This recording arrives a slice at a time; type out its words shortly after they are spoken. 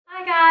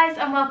Hi guys,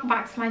 and welcome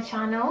back to my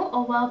channel,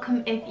 or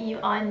welcome if you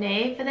are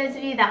new. For those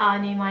of you that are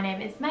new, my name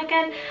is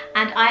Megan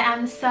and I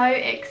am so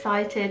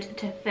excited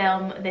to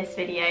film this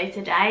video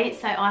today,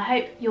 so I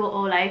hope you're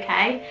all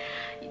okay.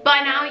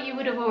 By now you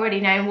would have already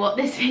known what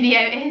this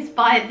video is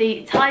by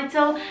the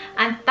title,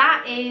 and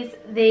that is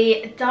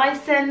the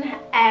Dyson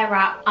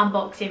Airwrap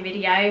unboxing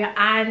video.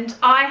 And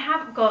I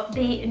have got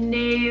the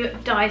new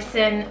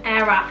Dyson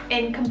Airwrap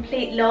in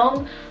complete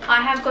long.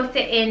 I have got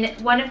it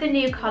in one of the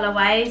new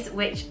colourways,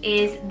 which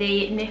is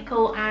the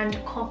nickel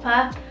and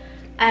copper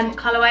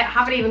colourway. I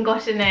haven't even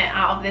gotten it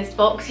out of this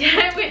box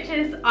yet, which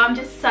is, I'm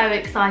just so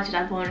excited.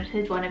 I've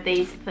wanted one of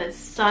these for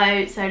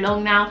so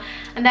long now,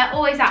 and they're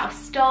always out of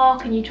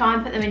stock, and you try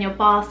and put them in your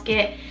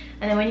basket,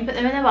 and then when you put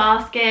them in the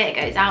basket it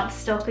goes out of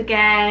stock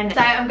again.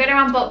 So I'm going to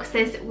unbox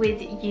this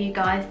with you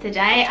guys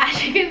today.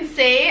 As you can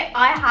see,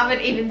 I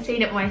haven't even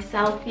seen it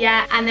myself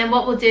yet, and then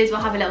what we'll do is we'll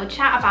have a little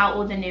chat about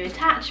all the new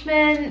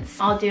attachments.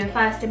 I'll do a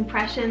first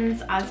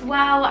impressions as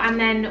well, and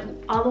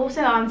then I'll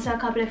also answer a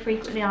couple of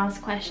frequently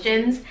asked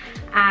questions,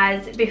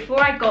 as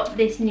before I got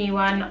this new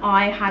one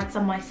I had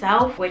some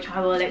myself, which I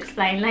will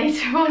explain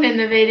later on in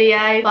the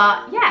video.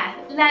 But yeah,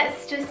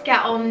 let's just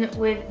get on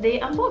with the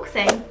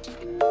unboxing.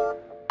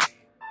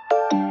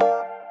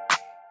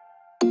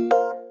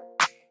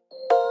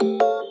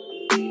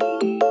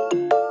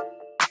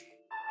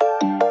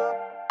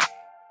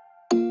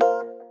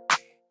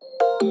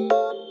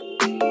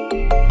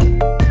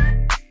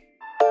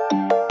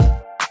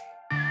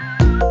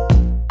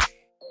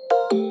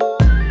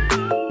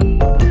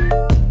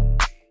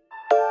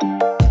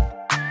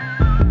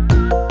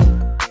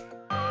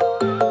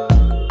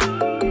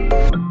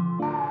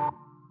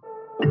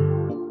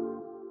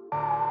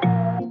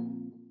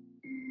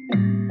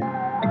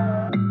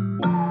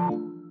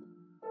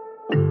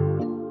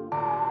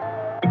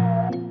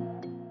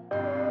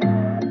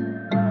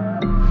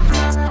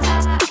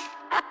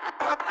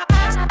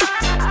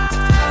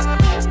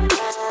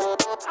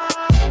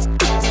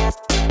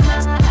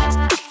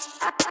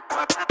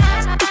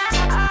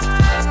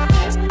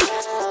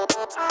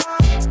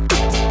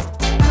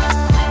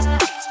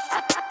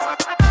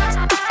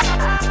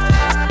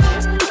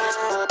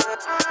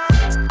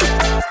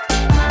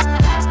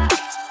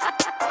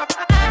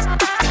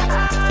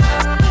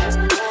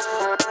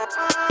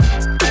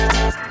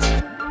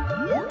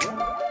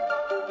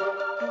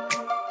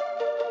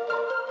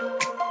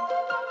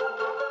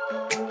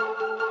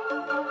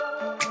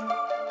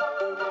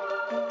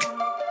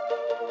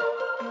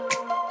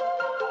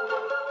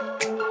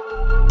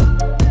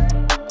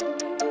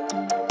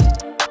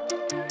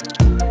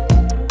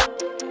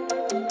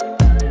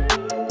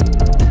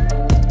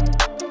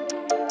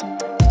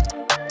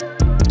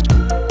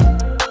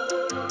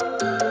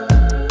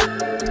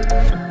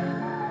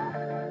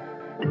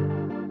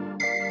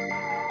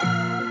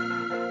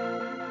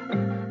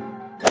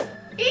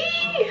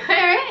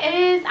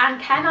 And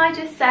can I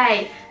just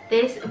say,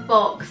 this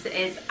box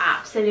is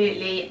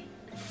absolutely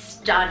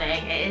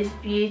stunning. It is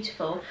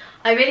beautiful.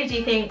 I really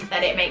do think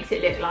that it makes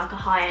it look like a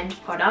high-end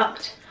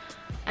product.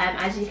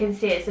 As you can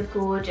see, it's a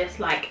gorgeous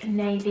like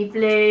navy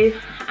blue,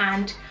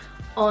 and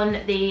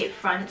on the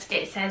front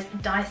it says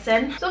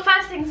Dyson. So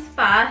first things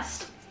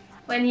first,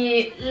 when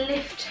you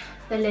lift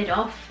the lid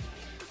off,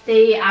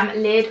 the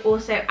lid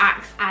also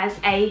acts as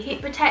a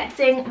heat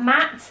protecting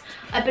mat.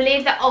 I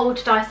believe the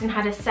old Dyson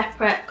had a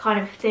separate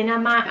kind of thinner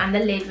mat and the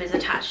lid was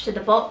attached to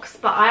the box,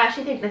 but I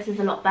actually think this is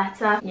a lot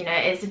better. You know,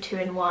 it's a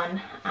 2-in-1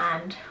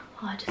 and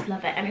I just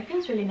love it, and it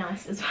feels really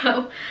nice as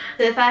well.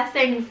 So the first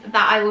things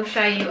that I will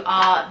show you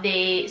are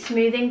the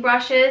smoothing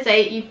brushes. So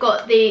you've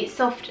got the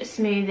soft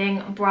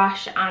smoothing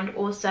brush and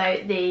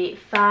also the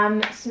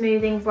firm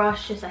smoothing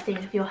brush, just I think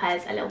if your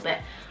hair's a little bit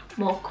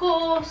more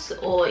coarse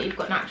or you've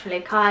got naturally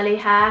curly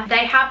hair.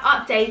 They have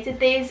updated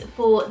these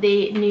for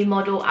the new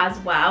model as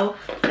well.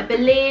 I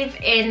believe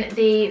in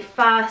the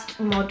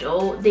first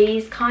model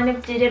these kind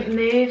of didn't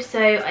move,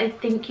 so I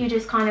think you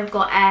just kind of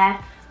got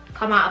air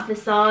come out of the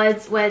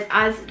sides, whereas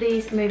as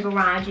these move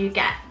around you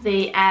get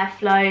the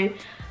airflow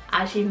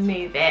as you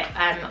move it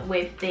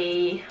with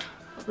the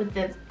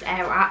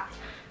Airwrap.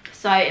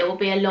 So it will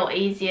be a lot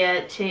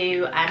easier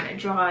to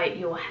dry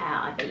your hair,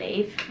 I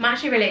believe. I'm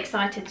actually really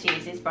excited to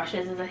use these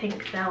brushes, as I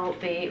think they'll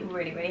be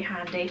really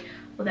handy,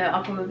 although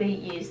I'll probably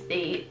use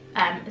the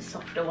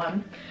softer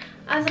one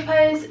as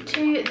opposed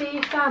to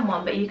the firm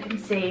one, but you can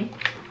see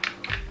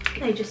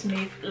they just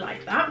move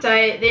like that.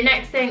 So the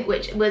next thing,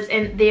 which was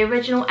in the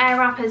original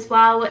Airwrap as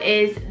well,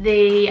 is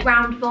the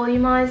round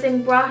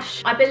volumizing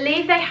brush. I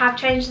believe they have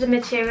changed the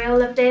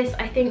material of this.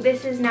 I think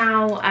this is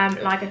now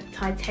like a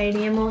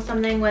titanium or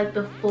something, whereas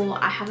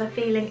before I have a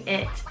feeling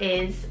it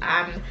is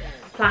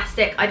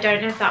plastic. I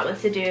don't know if that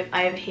was to do with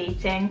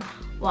overheating,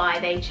 why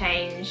they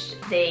changed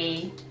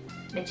the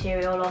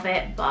material of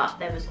it, but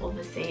there was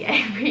obviously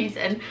a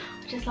reason.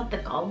 I just love the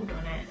gold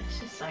on it,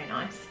 it's just so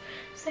nice.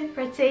 So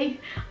pretty.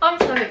 I'm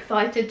so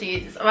excited to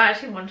use this. I've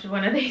actually wanted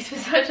one of these for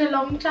such a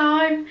long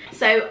time.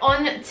 So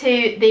on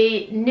to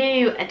the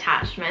new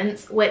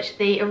attachments, which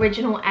the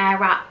original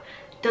Airwrap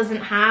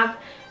doesn't have.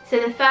 So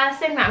the first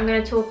thing that I'm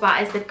going to talk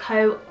about is the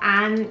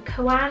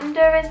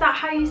Coanda, is that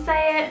how you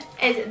say it?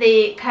 It's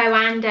the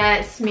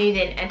Coanda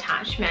smoothing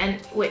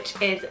attachment, which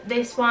is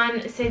this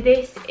one. So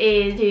this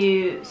is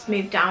to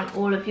smooth down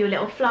all of your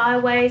little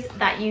flyaways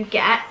that you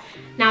get.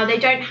 Now they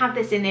don't have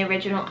this in the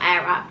original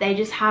Airwrap, they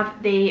just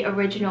have the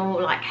original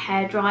like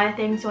hairdryer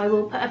thing, so I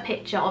will put a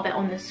picture of it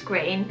on the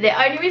screen.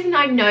 The only reason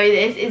I know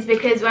this is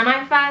because when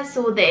I first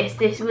saw this,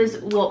 this was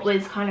what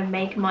was kind of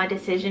making my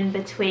decision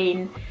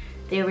between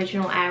the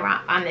original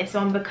Airwrap and this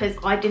one, because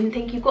I didn't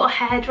think you got a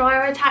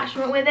hairdryer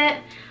attachment with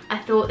it. I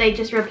thought they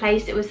just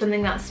replaced it with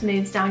something that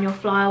smooths down your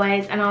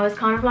flyaways, and I was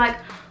kind of like,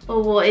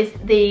 well, what is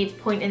the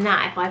point in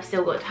that if I've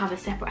still got to have a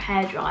separate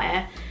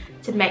hairdryer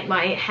to make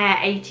my hair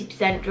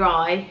 80%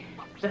 dry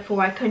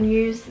before I can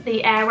use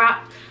the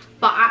Airwrap.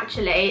 But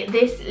actually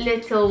this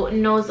little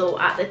nozzle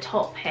at the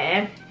top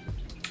here,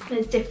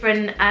 there's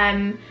different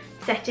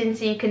settings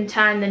so you can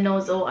turn the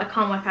nozzle. I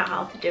can't work out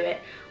how to do it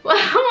well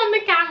on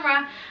the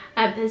camera,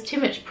 there's too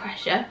much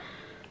pressure,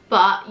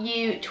 but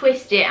you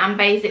twist it and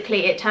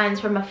basically it turns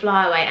from a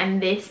flyaway,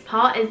 and this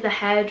part is the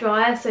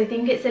hairdryer. So I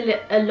think it's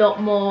a lot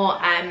more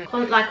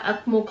like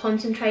a more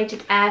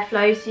concentrated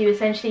airflow. So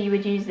you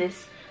would use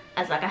this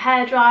as like a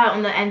hairdryer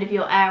on the end of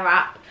your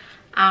Airwrap,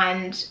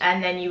 and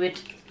then you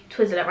would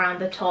twizzle it around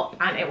the top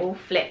and it will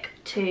flick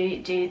to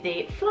do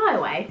the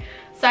flyaway.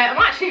 So I'm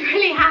actually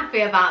really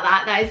happy about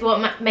that. That is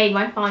what made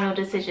my final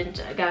decision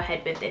to go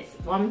ahead with this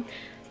one.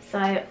 So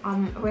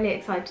I'm really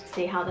excited to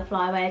see how the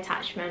flyaway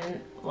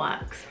attachment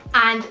works.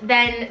 And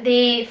then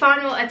the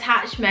final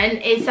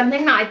attachment is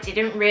something that I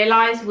didn't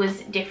realise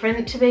was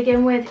different to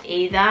begin with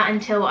either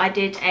until I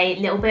did a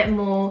little bit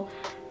more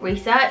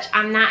research,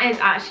 and that is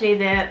actually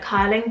the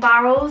curling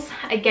barrels.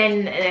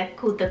 Again, they're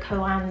called the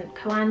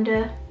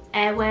Coanda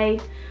Airway,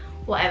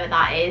 whatever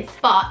that is.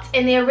 But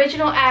in the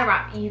original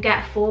Airwrap you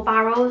get 4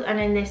 barrels, and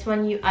in this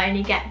one you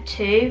only get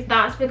 2.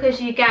 That's because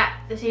you get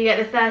the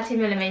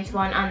 30mm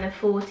one and the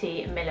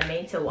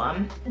 40mm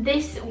one.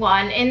 This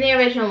one, in the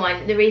original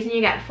one, the reason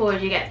you get 4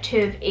 is you get 2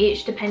 of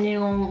each depending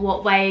on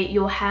what way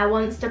your hair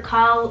wants to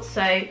curl.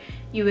 So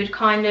you would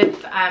kind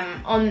of,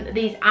 on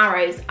these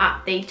arrows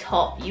at the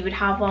top, you would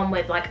have one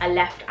with like a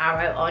left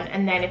arrow on,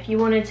 and then if you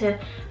wanted to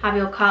have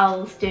your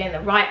curls doing the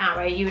right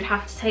arrow, you would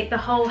have to take the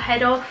whole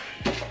head off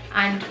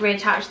and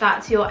reattach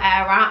that to your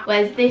Airwrap.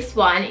 Whereas this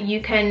one,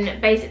 you can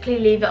basically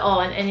leave it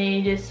on and then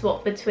you just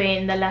swap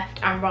between the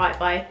left and right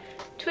by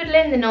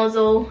twiddling the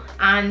nozzle,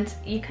 and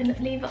you can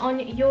leave it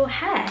on your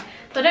hair.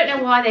 So I don't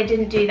know why they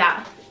didn't do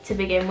that to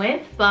begin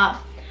with, but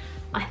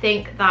I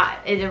think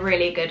that is a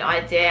really good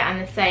idea,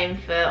 and the same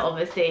for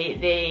obviously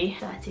the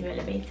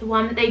 30mm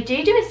one. They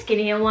do a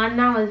skinnier one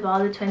now as well,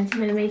 the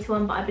 20mm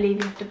one, but I believe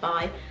you have to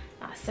buy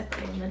that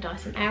separately on the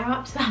Dyson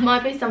Airwrap, so that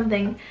might be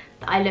something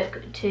that I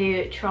look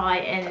to try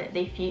in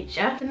the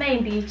future. The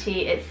main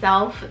beauty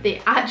itself, the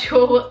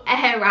actual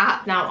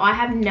Airwrap. Now I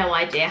have no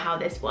idea how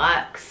this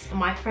works.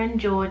 My friend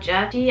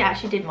Georgia, she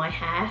actually did my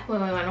hair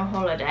when we went on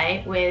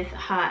holiday with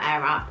her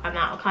Airwrap, and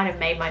that kind of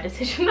made my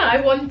decision that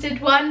I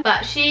wanted one,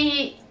 but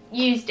she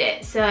used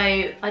it, so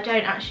I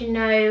don't actually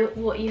know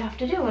what you have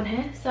to do on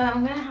here, so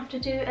I'm gonna have to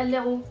do a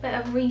little bit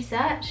of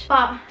research.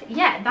 But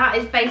yeah, that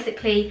is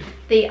basically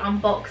the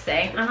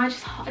unboxing, and I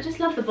just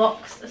love the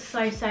box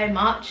so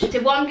much.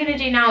 So what I'm gonna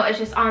do now is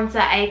just answer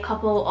a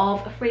couple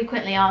of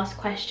frequently asked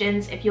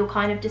questions if you're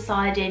kind of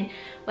deciding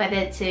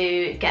whether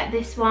to get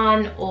this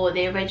one or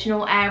the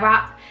original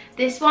Airwrap.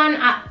 This one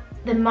at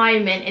the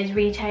moment is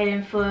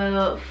retailing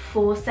for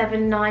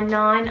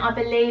 $4,799 I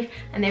believe,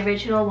 and the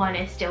original one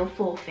is still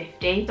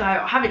 $450. So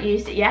I haven't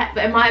used it yet,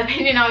 but in my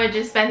opinion I would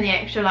just spend the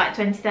extra like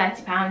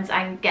 £20–30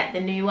 and get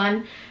the new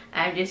one,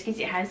 just because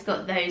it has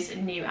got those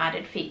new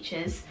added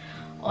features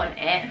on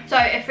it. So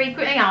a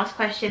frequently asked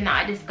question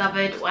that I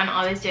discovered when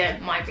I was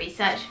doing my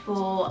research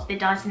for the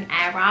Dyson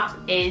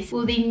Airwrap is,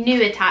 will the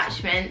new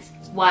attachments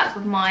work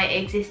with my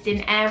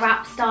existing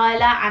Airwrap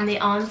styler? And the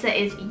answer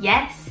is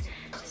yes.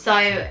 So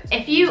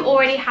if you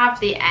already have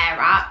the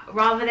Airwrap,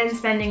 rather than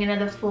spending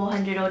another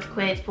 400 odd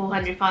quid,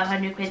 400,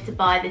 500 quid to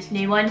buy this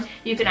new one,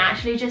 you can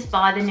actually just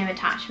buy the new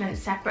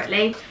attachments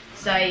separately.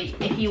 So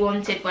if you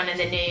wanted one of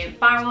the new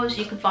barrels,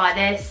 you could buy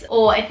this,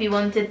 or if you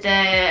wanted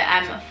the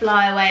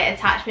flyaway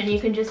attachment,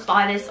 you can just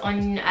buy this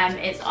on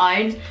its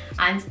own,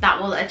 and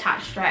that will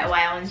attach straight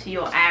away onto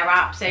your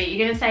Airwrap. So you're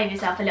going to save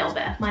yourself a little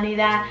bit of money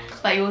there,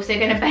 but you're also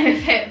going to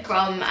benefit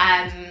from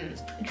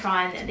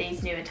trying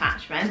these new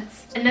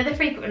attachments. Another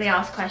frequently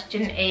asked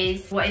question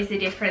is, what is the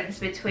difference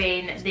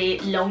between the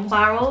long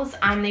barrels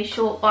and the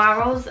short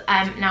barrels?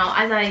 Now,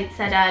 as I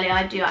said earlier,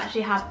 I do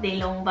actually have the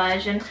long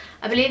version.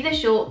 I believe the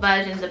short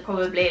versions are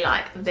probably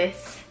like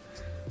this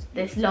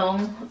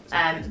long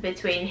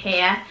between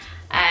here.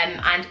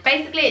 And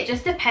basically it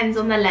just depends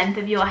on the length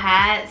of your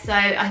hair. So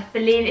I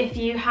believe if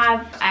you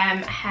have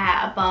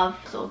hair above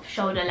sort of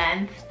shoulder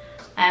length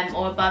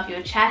or above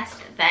your chest,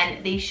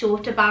 then the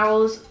shorter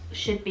barrels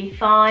should be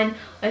fine.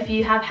 If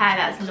you have hair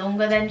that's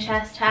longer than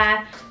chest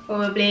hair,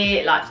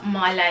 probably like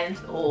my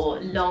length or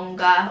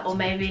longer, or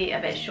maybe a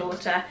bit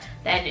shorter,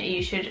 then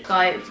you should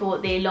go for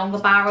the longer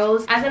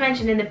barrels. As I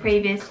mentioned in the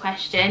previous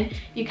question,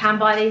 you can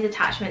buy these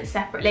attachments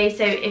separately.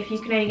 So if you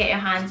can only get your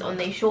hands on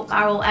the short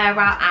barrel air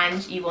wrap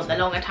and you want the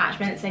long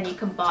attachments, then you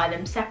can buy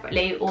them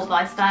separately, or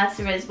vice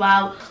versa as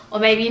well. Or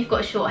maybe you've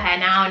got short hair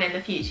now and in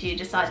the future you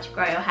decide to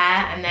grow your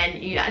hair and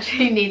then you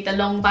actually need the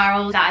long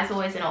barrels. That is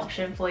always an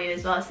option for you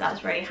as well, so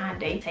that's really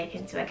handy to take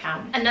into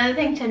account. Another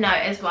thing to note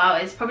as well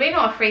is probably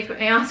not a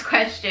frequently asked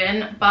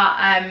question, but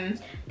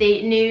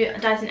the new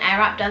Dyson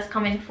Airwrap does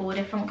come in 4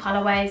 different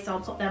colorways, so I'll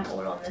put them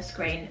all on the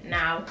screen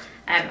now.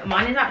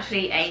 Mine is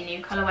actually a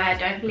new colorway. I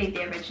don't believe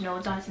the original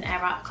Dyson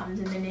Airwrap comes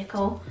in the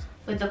nickel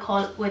with the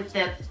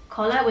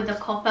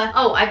copper.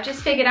 Oh, I've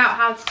just figured out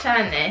how to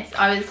turn this.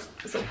 I was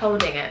sort of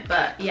holding it,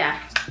 but yeah.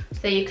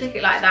 So you click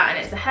it like that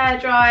and it's a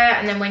hairdryer,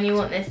 and then when you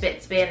want this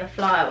bit to be in the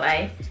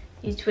flyaway,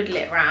 you twiddle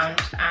it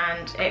round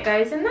and it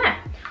goes in there.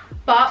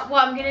 But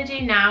what I'm going to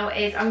do now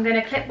is I'm going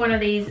to clip one of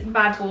these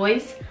bad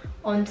boys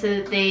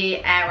onto the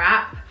air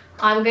wrap.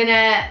 I'm going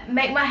to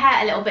make my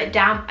hair a little bit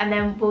damp and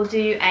then we'll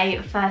do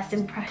a first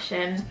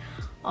impression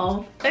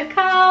of the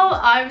curl.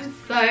 I'm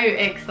so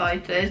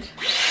excited.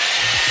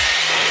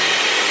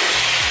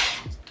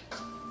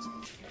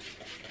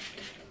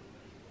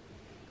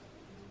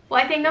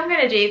 What I think I'm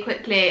going to do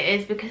quickly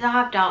is, because I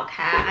have dark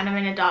hair and I'm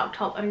in a dark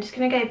top, I'm just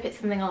going to go put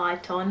something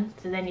light on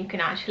so then you can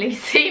actually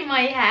see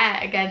my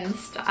hair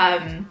against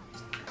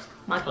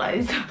my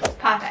clothes.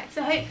 Perfect.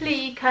 So hopefully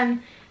you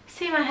can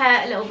see my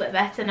hair a little bit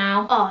better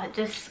now. Oh, it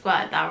just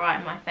squirted that right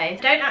in my face.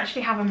 I don't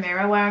actually have a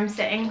mirror where I'm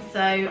sitting, so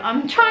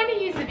I'm trying to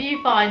use the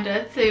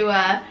viewfinder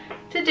to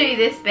do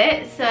this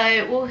bit.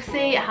 So we'll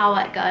see how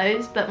it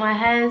goes, but my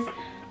hair's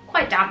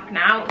quite damp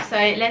now, so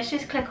let's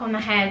just click on the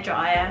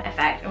hairdryer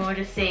effect and we'll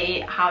just see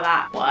how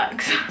that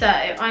works. So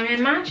I'm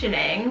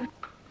imagining,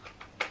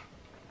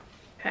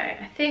 okay,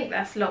 I think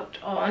that's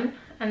locked on,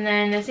 and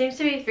then there seems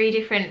to be 3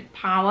 different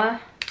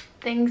power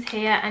things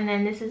here, and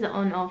then this is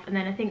on off, and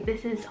then I think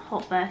this is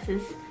hot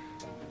versus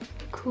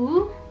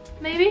cool,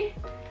 maybe.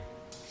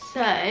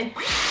 So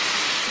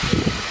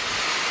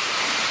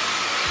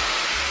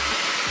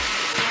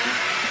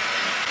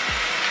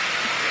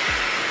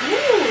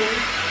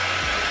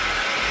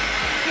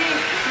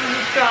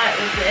dry it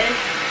with this.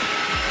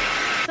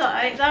 So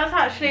that's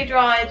actually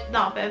dried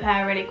that bit of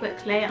hair really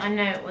quickly. I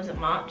know it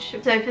wasn't much.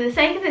 So for the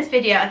sake of this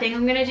video, I think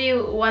I'm going to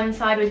do one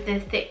side with the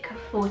thick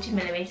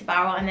 40mm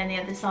barrel and then the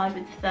other side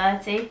with the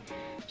 30,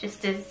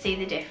 just to see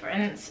the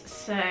difference.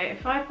 So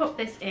if I pop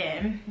this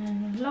in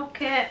and lock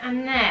it, and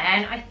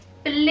then I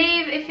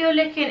believe if you're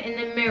looking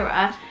in the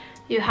mirror,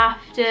 you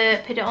have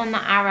to put it on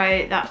the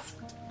arrow that's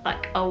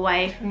like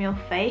away from your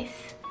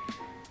face.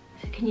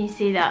 So can you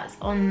see that's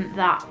on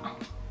that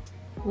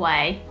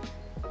way?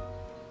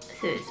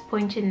 So it's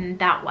pointing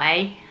that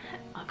way.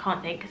 I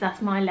can't think because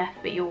that's my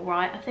left, but you're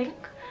right, I think.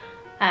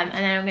 And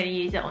then I'm going to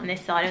use it on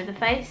this side of the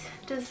face.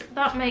 Does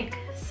that make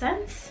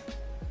sense?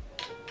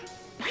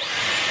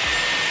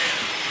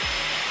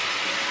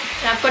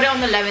 And I've got it on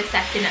the lowest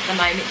setting at the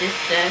moment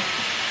just to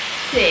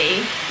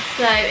see.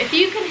 So if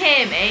you can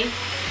hear me,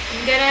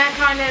 I'm going to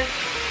kind of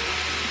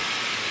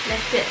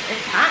let it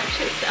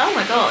attach. Oh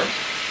my god.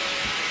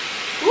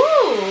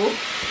 Woo!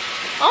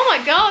 Oh my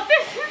god,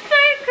 this is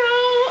so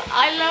cool!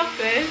 I love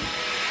this.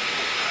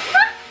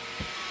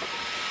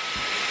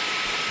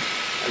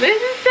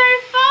 This is so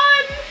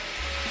fun!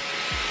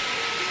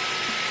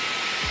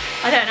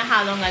 I don't know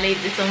how long I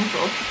leave this on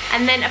for.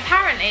 And then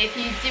apparently if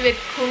you do a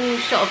cool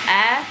shot of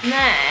air,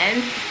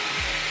 then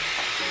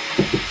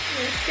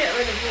let's get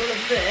rid of all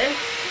of this.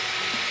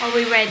 Are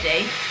we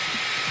ready?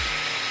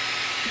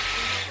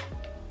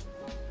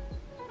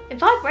 It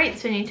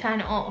vibrates when you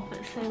turn it off,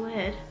 it's so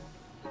weird.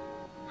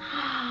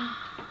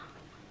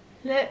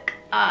 Look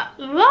at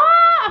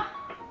that!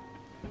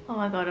 Oh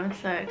my god, I'm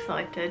so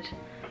excited.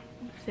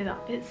 See,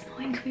 that bit's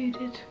not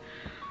included.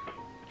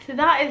 So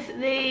that is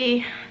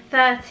the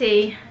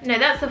 30, no,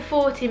 that's the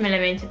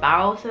 40mm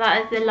barrel, so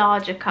that is the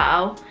larger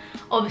curl.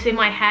 Obviously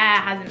my hair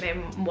hasn't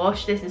been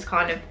washed. This is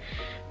kind of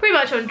pretty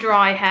much on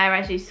dry hair,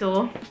 as you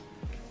saw.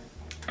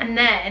 And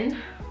then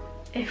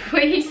if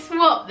we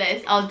swap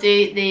this, I'll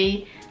do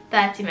the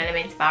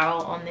 30mm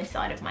barrel on this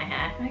side of my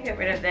hair. Let me get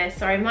rid of this.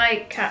 Sorry,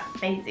 my cat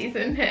Maisie's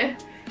in here.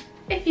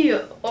 If you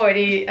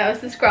already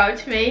subscribed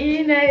to me,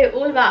 you know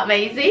all about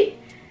Maisie.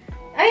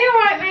 Are you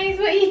alright, Maisie?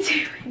 What are you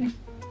doing?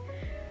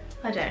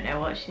 I don't know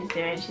what she's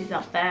doing. She's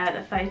up there at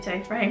the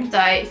photo frame.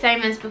 So,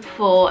 same as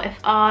before, if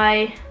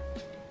I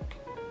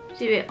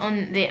do it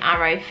on the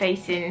arrow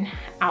facing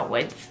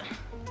outwards.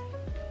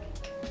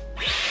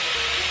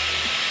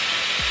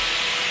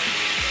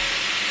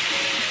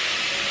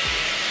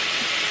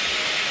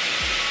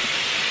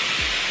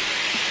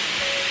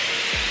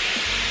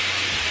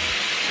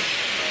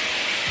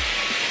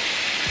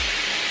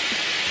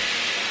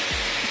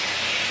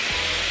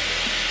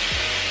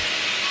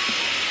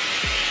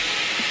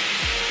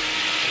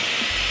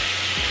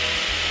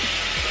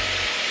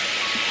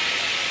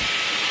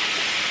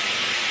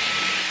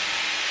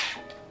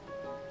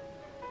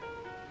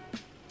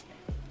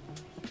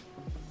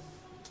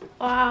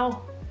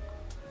 Wow.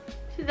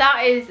 So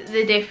that is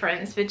the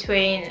difference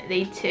between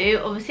the two.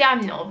 Obviously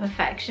I'm not a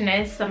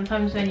perfectionist.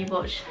 Sometimes when you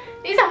watch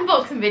these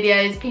unboxing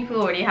videos, people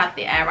already have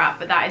the Airwrap,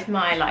 but that is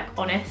my like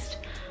honest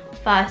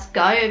first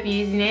go of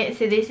using it.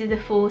 So this is the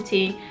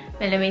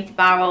 40mm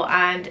barrel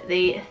and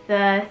the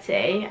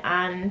 30,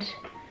 and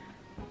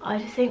I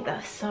just think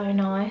that's so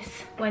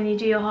nice. When you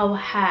do your whole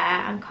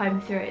hair and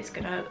comb through it, it's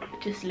gonna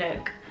just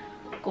look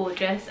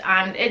gorgeous,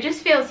 and it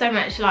just feels so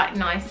much like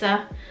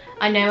nicer.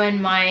 I know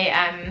when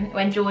my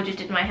when Georgia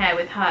did my hair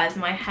with hers,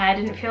 my hair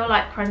didn't feel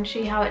like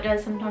crunchy how it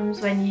does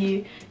sometimes when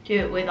you do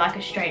it with like a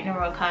straightener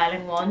or a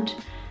curling wand.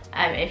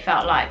 It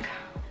felt like,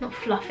 not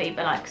fluffy,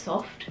 but like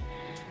soft.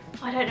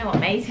 I don't know what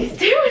Maisie's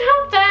doing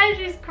up there,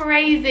 she's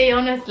crazy,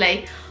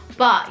 honestly.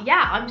 But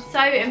yeah, I'm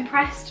so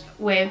impressed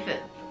with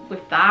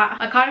that.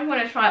 I kind of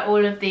want to try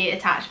all of the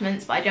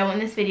attachments, but I don't want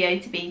this video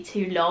to be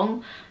too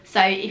long.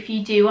 So if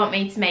you do want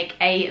me to make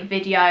a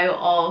video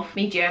of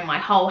me doing my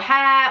whole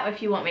hair, or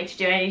if you want me to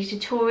do any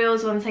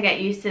tutorials once I get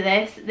used to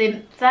this,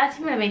 the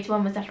 30mm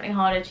one was definitely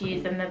harder to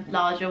use than the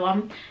larger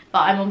one,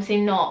 but I'm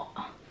obviously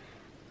not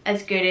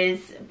as good as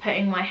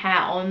putting my hair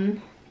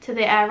on to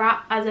the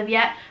Airwrap as of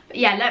yet. But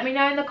yeah, let me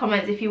know in the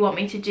comments if you want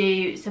me to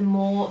do some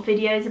more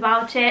videos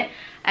about it.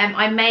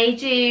 I may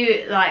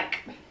do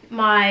like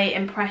my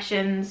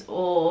impressions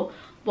or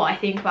what I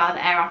think about the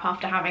Airwrap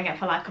after having it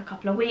for like a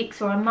couple of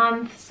weeks or a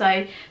month. So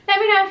let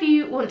me know if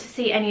you want to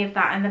see any of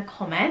that in the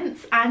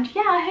comments. And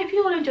yeah, I hope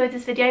you all enjoyed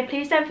this video.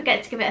 Please don't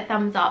forget to give it a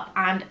thumbs up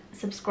and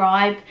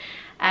subscribe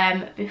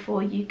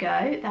before you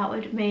go. That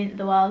would mean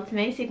the world to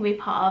me, so you can be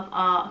part of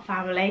our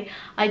family.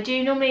 I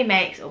do normally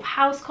make sort of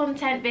house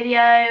content video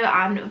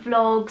and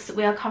vlogs.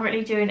 We are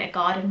currently doing a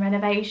garden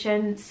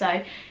renovation,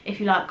 so if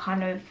you like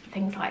kind of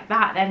things like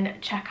that, then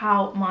check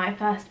out my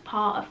first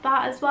part of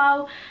that as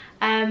well.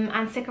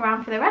 And stick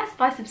around for the rest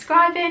by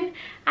subscribing.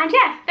 And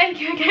yeah,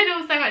 thank you again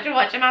all so much for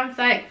watching. I'm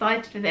so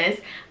excited for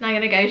this, and I'm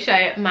gonna go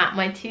show Matt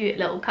my 2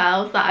 little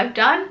curls that I've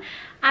done,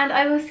 and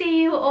I will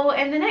see you all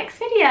in the next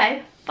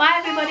video.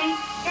 Bye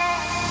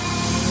everybody.